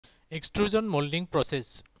Extrusion molding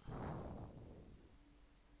process.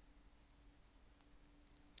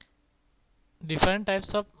 Different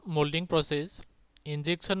types of molding process: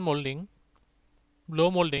 injection molding, blow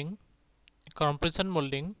molding, compression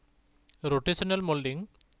molding, rotational molding,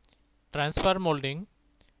 transfer molding,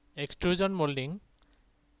 extrusion molding,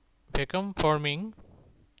 vacuum forming,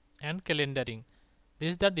 and calendering.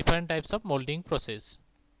 These are the different types of molding process.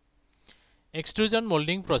 Extrusion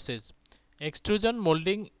molding process. Extrusion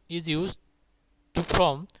molding is used to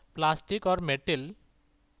form plastic or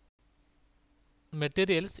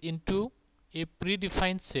materials into a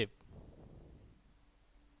predefined shape.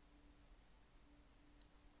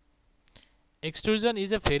 Extrusion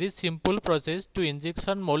is a very simple process to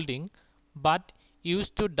injection molding, but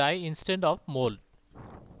used to die instead of mold.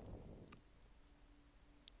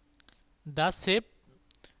 The shape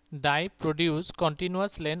die produce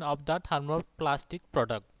continuous length of the thermoplastic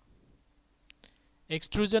product.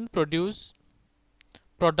 Extrusion produce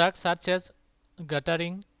products such as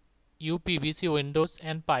guttering, UPVC windows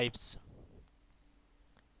and pipes.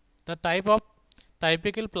 The type of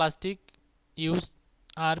typical plastic used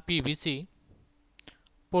are PVC,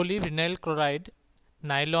 polyvinyl chloride,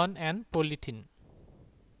 nylon and polythene.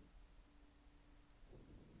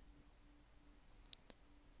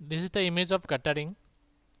 This is the image of guttering,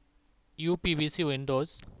 UPVC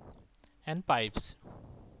windows and pipes.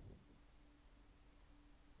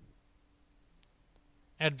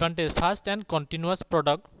 Advantage: fast and continuous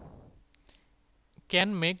product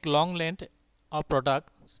can make long length of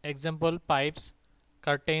products, example pipes,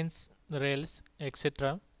 curtains, rails,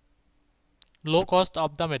 etc. Low cost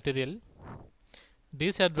of the material.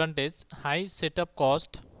 Disadvantage: high setup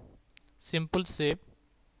cost, simple shape,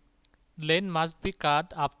 length must be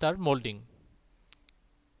cut after molding.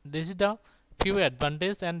 This is the few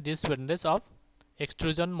advantages and disadvantages of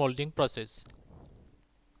extrusion molding process.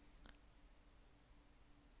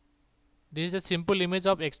 This is a simple image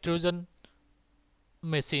of extrusion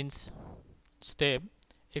machines step: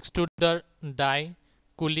 extruder, die,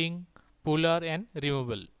 cooling, puller and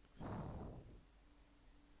removal.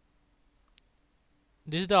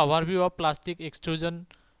 This is the overview of plastic extrusion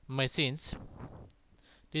machines.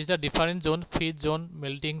 This is the different zone: feed zone,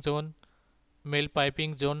 melting zone, melt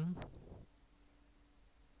piping zone,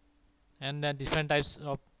 and the different types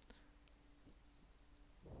of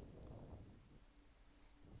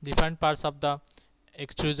different parts of the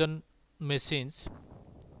extrusion machines.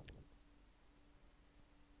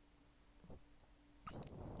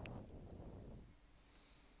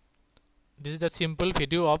 This is the simple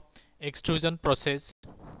video of extrusion process.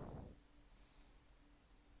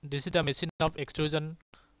 This is the machine of extrusion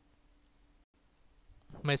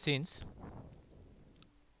machines.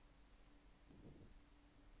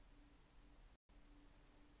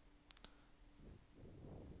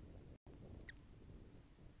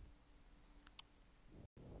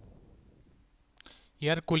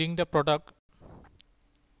 Here cooling the product,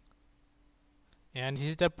 and this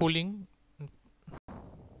is the pulling,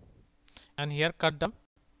 and here cut the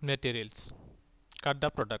materials, cut the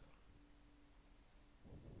product.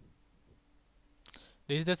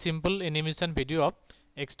 This is the simple animation video of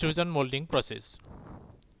extrusion molding process.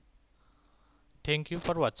 Thank you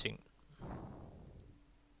for watching.